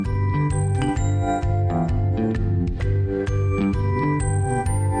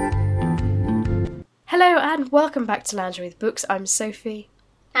and welcome back to Lounging with Books. I'm Sophie.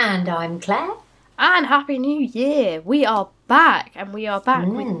 And I'm Claire. And Happy New Year! We are back, and we are back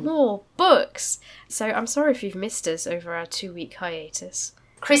with more books. So I'm sorry if you've missed us over our 2-week hiatus.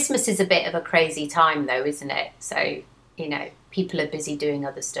 Christmas is a bit of a crazy time though, isn't it? So, people are busy doing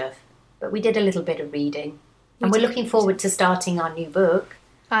other stuff. But we did a little bit of reading. And we're looking forward to starting our new book.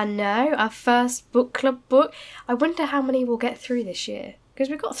 I know, our first book club book. I wonder how many we'll get through this year. Because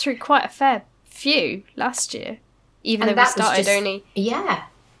we got through quite a fair few last year. Even though we started only... Yeah.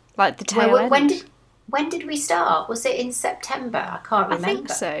 Like the tail end. When did we start? Was it in September? I can't remember. I think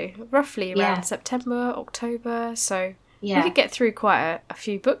so. Roughly around September, October. So we could get through quite a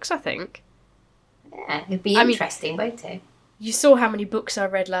few books, I think. Yeah, it'd be interesting, won't it? You saw how many books I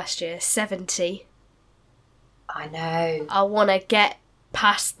read last year. 70. I know. I want to get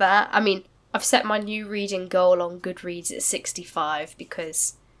past that. I mean, I've set my new reading goal on Goodreads at 65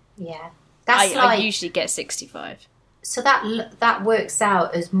 because I usually get 65. So that works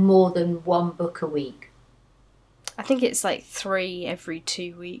out as more than one book a week. I think it's like 3 every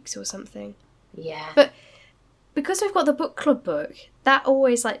 2 weeks or something. Yeah. But because we've got the book club book, that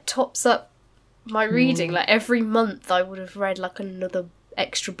always like tops up my reading. Like every month I would have read like another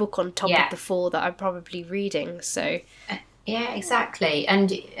extra book on top of the 4 that I'm probably reading. So yeah, exactly.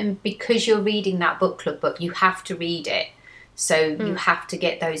 And because you're reading that book club book, you have to read it. So you have to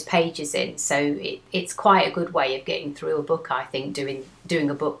get those pages in. So it's quite a good way of getting through a book, I think, doing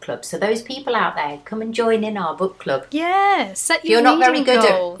a book club. So those people out there, come and join in our book club. Yeah, set your reading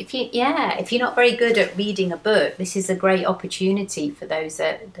goal. If you're not very good at reading a book, this is a great opportunity for those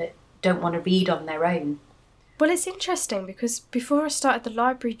that don't want to read on their own. Well, it's interesting because before I started the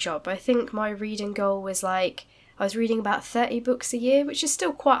library job, I think my reading goal was like, I was reading about 30 books a year, which is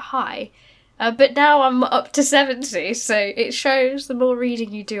still quite high. But now I'm up to 70, so it shows the more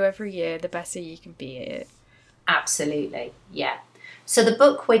reading you do every year, the better you can be at it. Absolutely, yeah. So the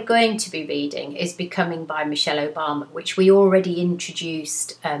book we're going to be reading is Becoming by Michelle Obama, which we already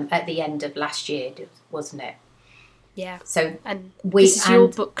introduced at the end of last year, wasn't it? Yeah. So this is your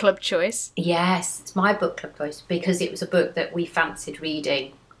book club choice? Yes, it's my book club choice because it was a book that we fancied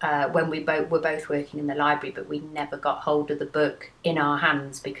reading when we were both working in the library, but we never got hold of the book in our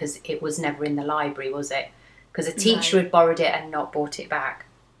hands because it was never in the library, was it? Because a teacher had borrowed it and not brought it back.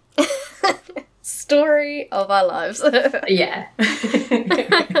 Story of our lives. Yeah.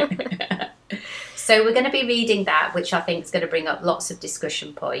 So we're going to be reading that, which I think is going to bring up lots of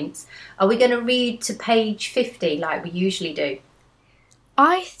discussion points. Are we going to read to page 50 like we usually do?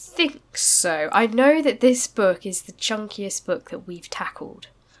 I think so. I know that this book is the chunkiest book that we've tackled.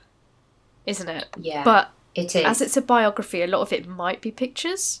 Isn't it? Yeah, but it is. As it's a biography, a lot of it might be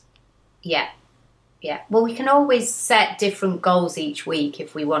pictures. Yeah. Well, we can always set different goals each week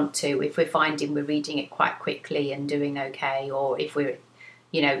if we want to, if we're finding we're reading it quite quickly and doing okay, or if we're,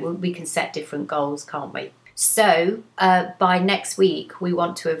 we can set different goals, can't we? So by next week, we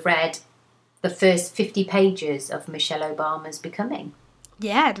want to have read the first 50 pages of Michelle Obama's Becoming.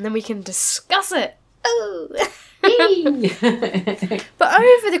 Yeah, and then we can discuss it. Oh. But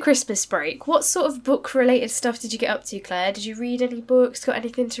over the Christmas break, what sort of book-related stuff did you get up to, Claire? Did you read any books? Got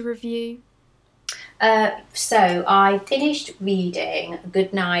anything to review? So I finished reading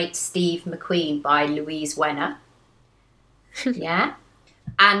Goodnight, Steve McQueen by Louise Wenner. Yeah.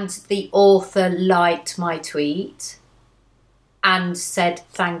 And the author liked my tweet and said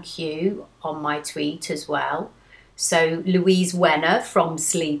thank you on my tweet as well. So Louise Wenner from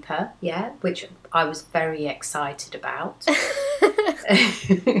Sleeper, which I was very excited about.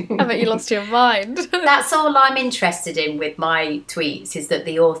 I bet you lost your mind. That's all I'm interested in with my tweets, is that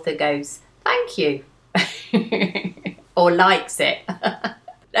the author goes, thank you, or likes it.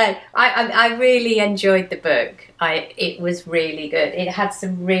 No, I really enjoyed the book. It was really good. It had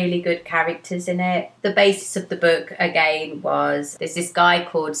some really good characters in it. The basis of the book, again, was there's this guy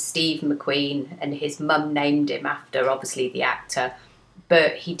called Steve McQueen, and his mum named him after, obviously, the actor.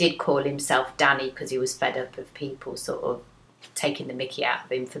 But he did call himself Danny because he was fed up of people sort of taking the mickey out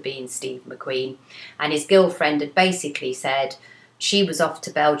of him for being Steve McQueen. And his girlfriend had basically said, she was off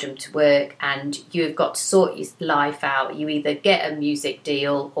to Belgium to work and you've got to sort your life out. You either get a music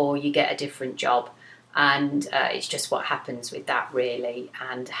deal or you get a different job. And it's just what happens with that, really,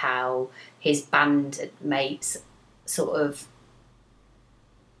 and how his bandmates sort of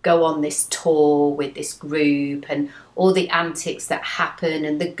go on this tour with this group and all the antics that happen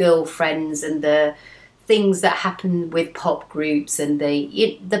and the girlfriends and the things that happen with pop groups and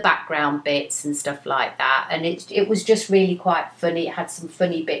the background bits and stuff like that. And it was just really quite funny. It had some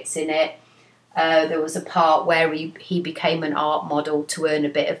funny bits in it. There was a part where he became an art model to earn a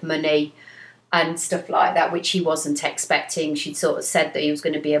bit of money. and stuff like that, which he wasn't expecting. She'd sort of said that he was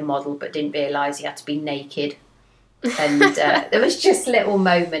going to be a model, but didn't realise he had to be naked. And there was just little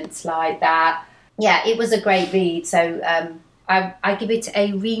moments like that. Yeah, it was a great read. So I give it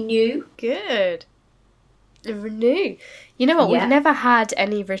a renew. Good. A renew. You know what? Yeah. We've never had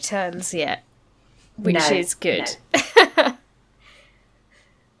any returns yet, which No, is good.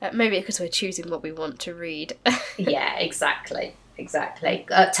 Maybe because we're choosing what we want to read. Yeah, exactly.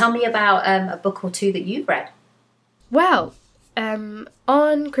 Tell me about a book or two that you've read. Well,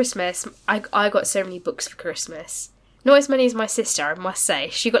 on Christmas, I got so many books for Christmas. Not as many as my sister, I must say.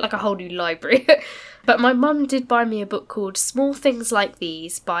 She got like a whole new library. But my mum did buy me a book called Small Things Like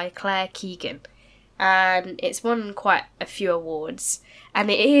These by Claire Keegan. And it's won quite a few awards.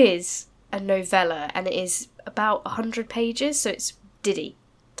 And it is a novella, and it is about 100 pages, so it's diddy.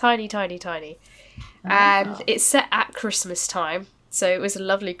 Tiny, tiny, tiny. And it's set at Christmas time, so it was a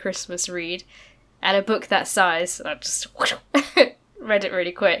lovely Christmas read. And a book that size, I just read it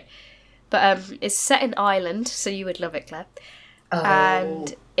really quick. But it's set in Ireland, so you would love it, Claire. Oh.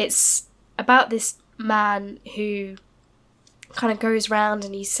 And it's about this man who kind of goes round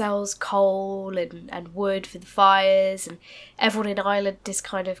and he sells coal and wood for the fires, and everyone in Ireland is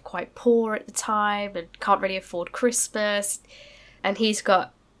kind of quite poor at the time and can't really afford Christmas. And he's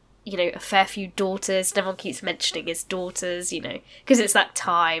got, you know, a fair few daughters, and everyone keeps mentioning his daughters, you know, because it's that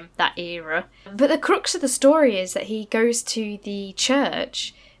time, that era. But the crux of the story is that he goes to the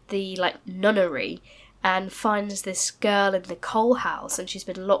church, the, like, nunnery, and finds this girl in the coal house, and she's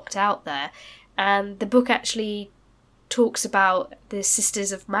been locked out there. And the book actually talks about the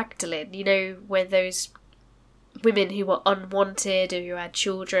Sisters of Magdalene, you know, where those women who were unwanted or who had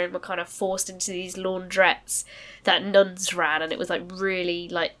children were kind of forced into these laundrettes that nuns ran, and it was like really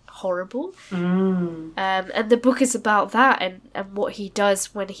like horrible. And the book is about that and what he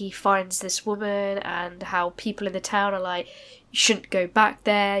does when he finds this woman, and how people in the town are like, you shouldn't go back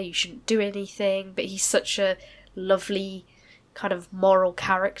there, you shouldn't do anything, but he's such a lovely kind of moral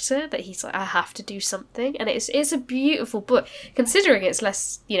character that he's like, I have to do something. And it's a beautiful book, considering it's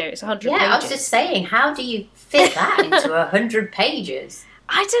less, you know, it's 100 pages. Yeah, I was just saying, how do you fit that into 100 pages?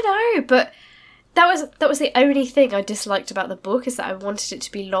 I don't know, but that was the only thing I disliked about the book, is that I wanted it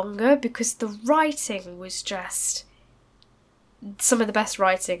to be longer, because the writing was just some of the best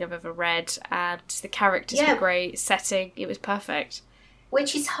writing I've ever read, and the characters were great, setting, it was perfect.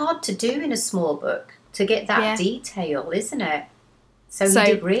 Which is hard to do in a small book, to get that detail, isn't it? So he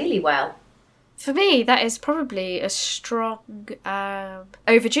did really well. For me, that is probably a strong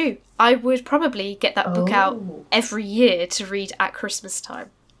overdue. I would probably get that book out every year to read at Christmas time.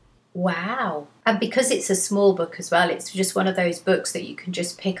 Wow. And because it's a small book as well, it's just one of those books that you can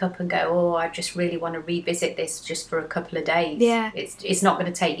just pick up and go, oh, I just really want to revisit this just for a couple of days. Yeah. It's not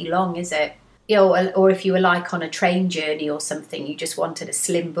going to take you long, is it? You know, or if you were like on a train journey or something, you just wanted a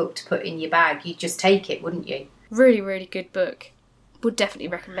slim book to put in your bag, you'd just take it, wouldn't you? Really, really good book. Would definitely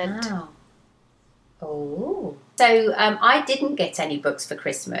recommend. Wow. Oh. So I didn't get any books for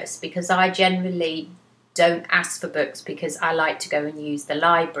Christmas, because I generally don't ask for books, because I like to go and use the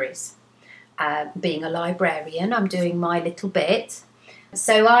libraries. Being a librarian, I'm doing my little bit.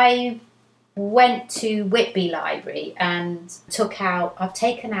 So I went to Whitby Library and I've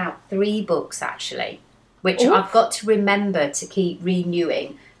taken out 3 books actually, which I've got to remember to keep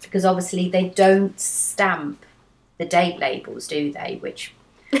renewing, because obviously they don't stamp the date labels, do they? Which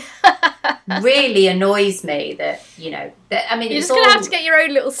really annoys me that, you know, I mean, you're just going to have to get your own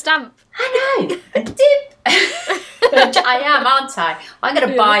little stamp. I know, a dip. I am, aren't I? I'm going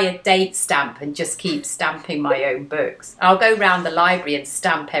to buy a date stamp and just keep stamping my own books. I'll go round the library and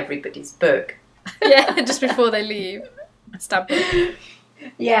stamp everybody's book. Yeah, just before they leave. Stamp it.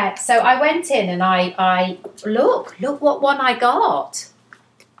 Yeah, so I went in and I look what one I got.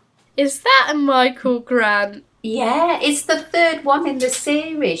 Is that a Michael Grant? Yeah, it's the 3rd one in the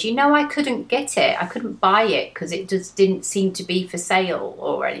series. You know, I couldn't get it. I couldn't buy it because it just didn't seem to be for sale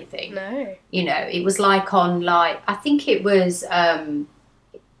or anything. No. You know, it was like on, like, I think it was,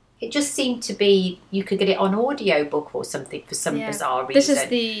 it just seemed to be, you could get it on audiobook or something for some bizarre reason. This is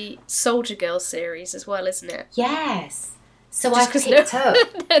the Soldier Girl series as well, isn't it? Yes. So I picked up.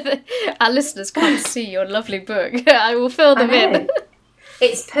 Our listeners can't see your lovely book. I will fill them in.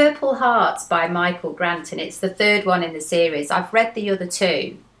 It's Purple Hearts by Michael Grant, and it's the 3rd one in the series. I've read the other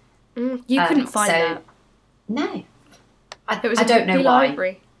 2. You couldn't find that? No. I don't know why.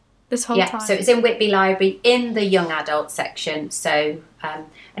 Library this whole time. So it's in Whitby Library in the young adult section. So and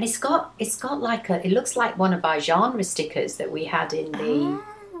it's got like it looks like one of our genre stickers that we had in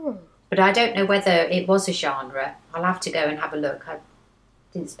the. But I don't know whether it was a genre. I'll have to go and have a look.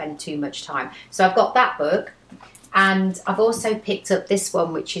 didn't spend too much time. So I've got that book, and I've also picked up this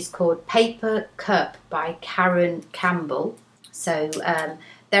one, which is called Paper Cup by Karen Campbell. So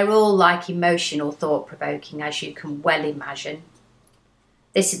they're all like emotional, thought-provoking, as you can well imagine.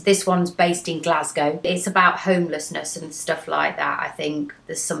 This one's based in Glasgow. It's about homelessness and stuff like that. I think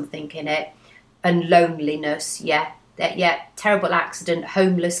there's something in it. And loneliness, yeah. Terrible accident,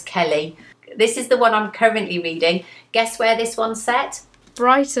 homeless Kelly. This is the one I'm currently reading. Guess where this one's set?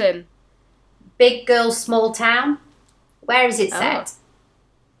 Brighton. Big Girl, Small Town. Where is it set?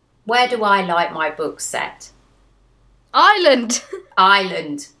 Where do I like my books set? Ireland.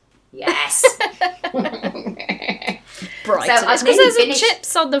 Ireland. Yes. Brighton. So it's because there's some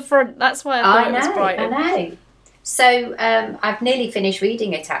chips on the front. That's why I thought it was Brighton. I know. So I've nearly finished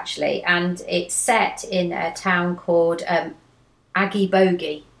reading it, actually, and it's set in a town called Aggie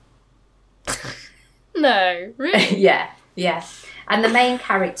Bogey. No, really? Yeah. And the main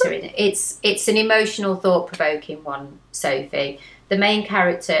character in it, it's an emotional, thought-provoking one, Sophie. The main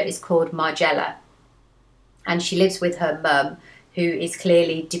character is called Margella, and she lives with her mum, who is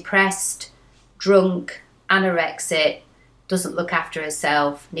clearly depressed, drunk, anorexic, doesn't look after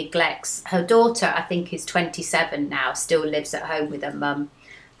herself, neglects her daughter. I think is 27 now, still lives at home with her mum.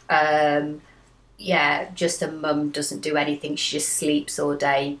 Just her mum doesn't do anything. She just sleeps all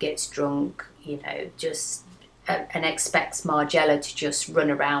day, gets drunk, and expects Margella to just run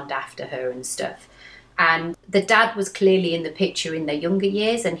around after her and stuff. And the dad was clearly in the picture in their younger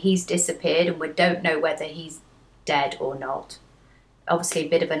years, and he's disappeared, and we don't know whether he's dead or not. Obviously a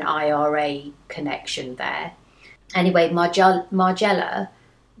bit of an IRA connection there. Anyway, Margella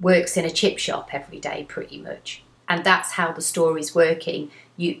works in a chip shop every day, pretty much, and that's how the story's working.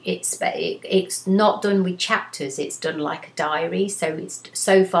 It's not done with chapters; it's done like a diary. So it's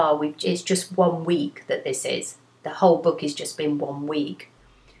just 1 week that this is. The whole book has just been 1 week,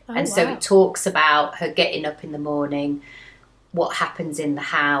 so it talks about her getting up in the morning, what happens in the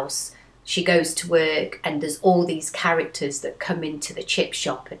house. She goes to work, and there's all these characters that come into the chip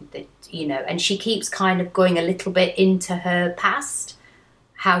shop, and she keeps kind of going a little bit into her past,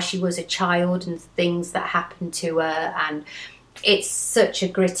 how she was a child and things that happened to her. And it's such a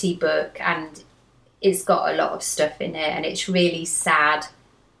gritty book, and it's got a lot of stuff in it, and it's really sad.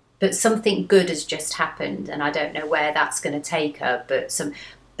 But something good has just happened, and I don't know where that's going to take her. But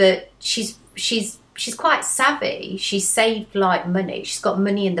she's quite savvy. She's saved like money. She's got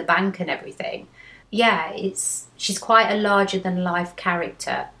money in the bank and everything. Yeah, she's quite a larger than life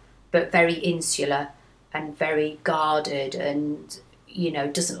character, but very insular and very guarded, and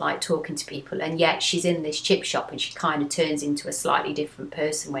doesn't like talking to people. And yet she's in this chip shop, and she kind of turns into a slightly different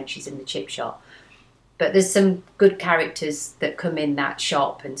person when she's in the chip shop. But there's some good characters that come in that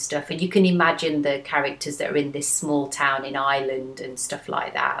shop and stuff, and you can imagine the characters that are in this small town in Ireland and stuff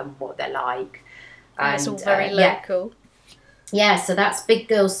like that, and what they're like. And it's all very local. Yeah, so that's Big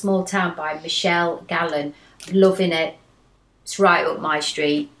Girl, Small Town by Michelle Gallen. Loving it. It's right up my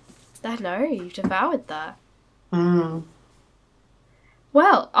street. I know, you've devoured that. Mm.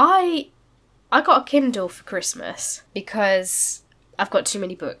 Well, I got a Kindle for Christmas because I've got too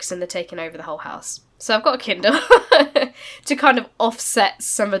many books and they're taking over the whole house. So I've got a Kindle to kind of offset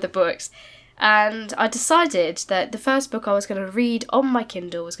some of the books. And I decided that the first book I was going to read on my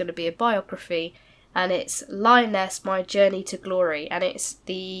Kindle was going to be a biography, and it's Lioness, My Journey to Glory, and it's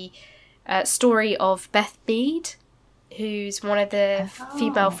the story of Beth Mead, who's one of the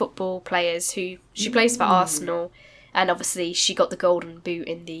female football players who she plays for Arsenal, and obviously she got the golden boot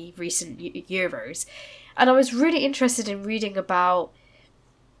in the recent Euros. And I was really interested in reading about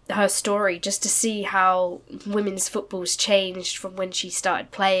her story, just to see how women's football's changed from when she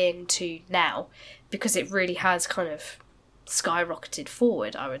started playing to now, because it really has kind of skyrocketed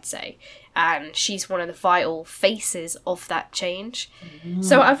forward, I would say, and she's one of the vital faces of that change.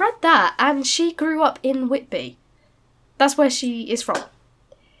 So I've read that, and she grew up in Whitby. That's where she is from.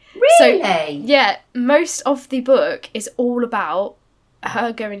 Really? So, yeah, most of the book is all about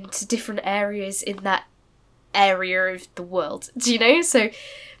her going to different areas in that area of the world, do you know? So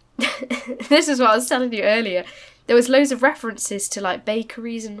this is what I was telling you earlier. There was loads of references to like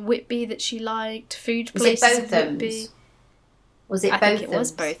bakeries in Whitby that she liked, food places in Whitby. Was it Botham's? I think it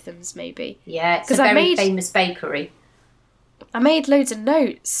was Botham's, maybe. Yeah, it's a very famous bakery. I made loads of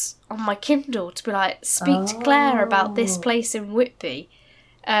notes on my Kindle to be like, speak to Claire about this place in Whitby.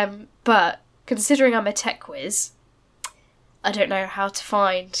 But considering I'm a tech whiz, I don't know how to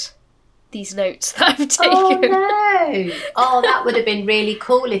find these notes that I've taken. Oh no! Oh, that would have been really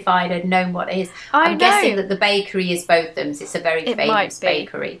cool if I'd have known what it is. I'm guessing that the bakery is Botham's. It's a very famous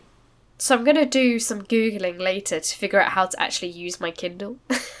bakery. So I'm going to do some Googling later to figure out how to actually use my Kindle.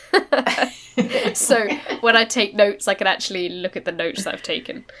 So when I take notes, I can actually look at the notes that I've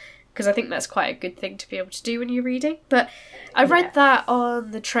taken. Because I think that's quite a good thing to be able to do when you're reading. But I read that on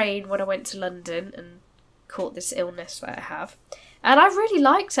the train when I went to London and caught this illness that I have. And I really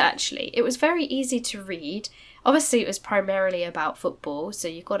liked it, actually. It was very easy to read. Obviously, it was primarily about football, so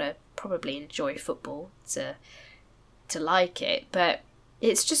you've got to probably enjoy football to like it. But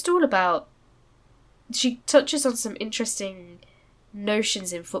it's just all about... She touches on some interesting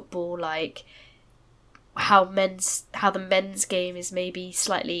notions in football, like how the men's game is maybe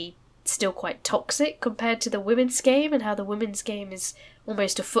slightly still quite toxic compared to the women's game, and how the women's game is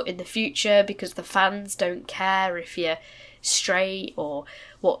almost a foot in the future because the fans don't care if you're straight or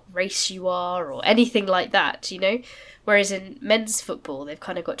what race you are or anything like that, you know? Whereas in men's football, they've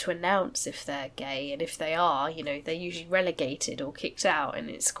kind of got to announce if they're gay, and if they are, you know, they're usually relegated or kicked out, and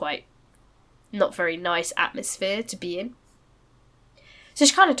it's quite not very nice atmosphere to be in. So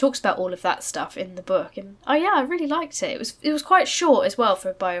she kind of talks about all of that stuff in the book, and I really liked it. It was quite short as well for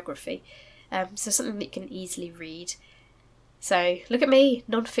a biography, so something that you can easily read. So look at me,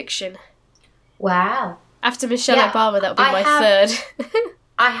 non-fiction. Wow. After Michelle Obama, that'll be my third.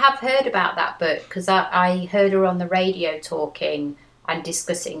 I have heard about that book because I heard her on the radio talking and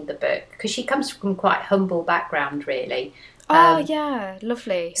discussing the book, because she comes from quite a humble background, really. Oh, yeah,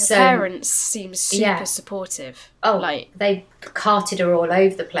 lovely. Her parents seem super supportive. Oh, they carted her all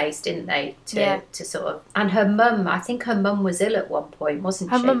over the place, didn't they? To sort of... And her mum, I think her mum was ill at one point,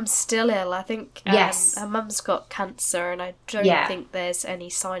 wasn't she? Her mum's still ill, I think. Yes. Her mum's got cancer, and I don't think there's any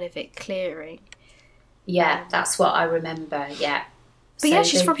sign of it clearing. Yeah, that's what I remember, yeah. But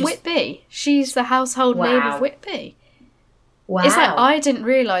she's from Whitby. She's the household name of Whitby. Wow. It's like, I didn't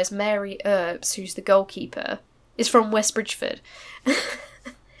realise Mary Earps, who's the goalkeeper, is from West Bridgford.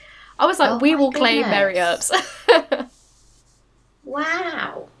 I was like, we will claim Mary Earps.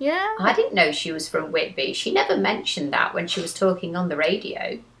 Wow. Yeah. I didn't know she was from Whitby. She never mentioned that when she was talking on the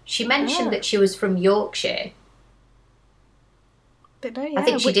radio. She mentioned that she was from Yorkshire. But no, I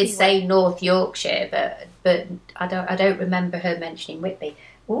think she did say North Yorkshire, but I don't remember her mentioning Whitby.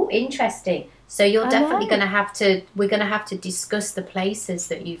 Oh, interesting. So you're definitely going to have to... We're going to have to discuss the places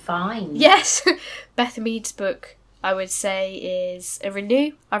that you find. Yes. Beth Mead's book, I would say, is a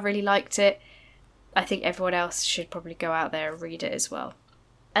renew. I really liked it. I think everyone else should probably go out there and read it as well.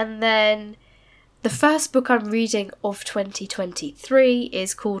 And then the first book I'm reading of 2023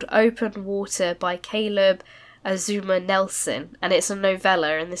 is called Open Water by Caleb Azuma Nelson. And it's a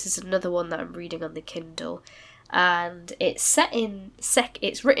novella, and this is another one that I'm reading on the Kindle. And it's set in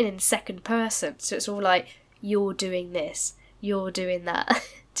it's written in second person, so it's all like, you're doing this, you're doing that.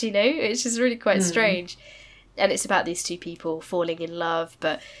 Do you know? It's just really quite strange. And it's about these two people falling in love,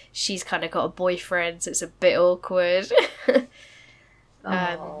 but she's kind of got a boyfriend, so it's a bit awkward.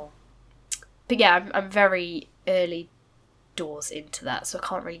 But yeah, I'm very early doors into that, so I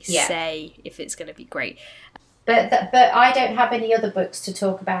can't really say if it's going to be great. But I don't have any other books to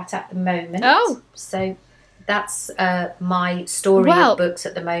talk about at the moment. Oh, so that's my story of books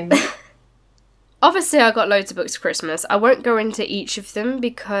at the moment. Obviously, I got loads of books for Christmas. I won't go into each of them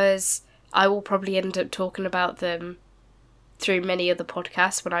because I will probably end up talking about them through many other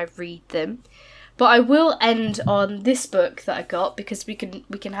podcasts when I read them. But I will end on this book that I got because we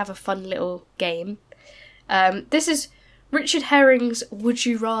can have a fun little game. This is Richard Herring's Would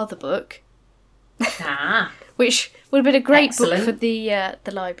You Rather book. Which would have been a great book for the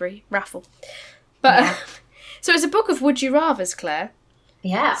library raffle. But so it's a book of Would You Rathers, Claire.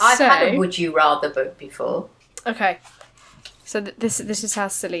 Yeah, I've had a Would You Rather book before. Okay. So this is how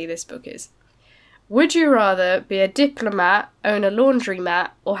silly this book is. Would you rather be a diplomat, own a laundry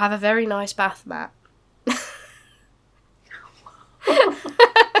mat, or have a very nice bath mat?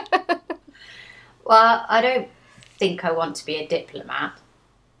 Well, I don't think I want to be a diplomat.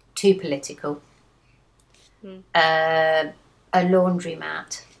 Too political. A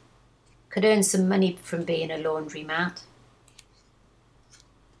laundromat. Could earn some money from being a laundromat.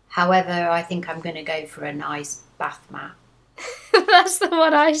 However, I think I'm going to go for a nice bath mat. That's the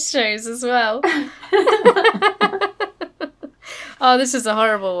one I chose as well. Oh, this is a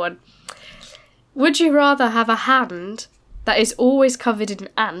horrible one. Would you rather have a hand that is always covered in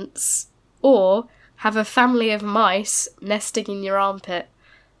ants, or have a family of mice nesting in your armpit?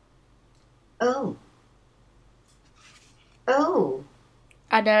 Oh.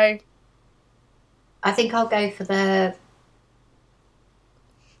 I know. I think I'll go for the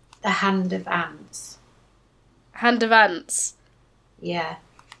hand of ants. Hand of ants? Yeah.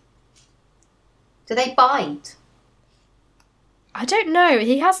 Do they bite? I don't know.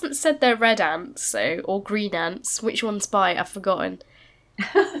 He hasn't said they're red ants, or green ants. Which one's by? I've forgotten.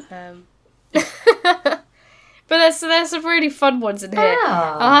 But there's some really fun ones in here.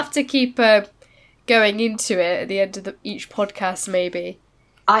 Oh. I'll have to keep going into it at the end of each podcast, maybe.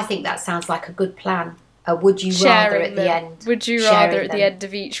 I think that sounds like a good plan. A would you rather Sharing at the them. end. Would you Sharing rather at them. the end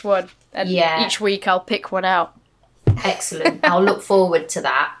of each one? And Yeah. each week I'll pick one out. Excellent. I'll look forward to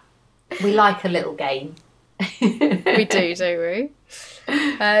that. We like a little game. We do, don't we?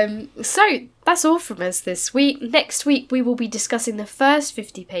 So that's all from us this week. Next week we will be discussing the first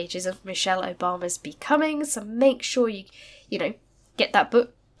 50 pages of Michelle Obama's Becoming, so make sure you get that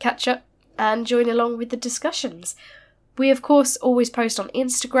book, catch up, and join along with the discussions. We of course always post on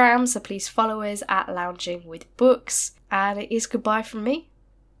Instagram, so please follow us at Lounging with Books. And it is goodbye from me.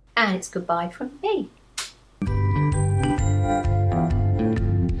 And it's goodbye from me.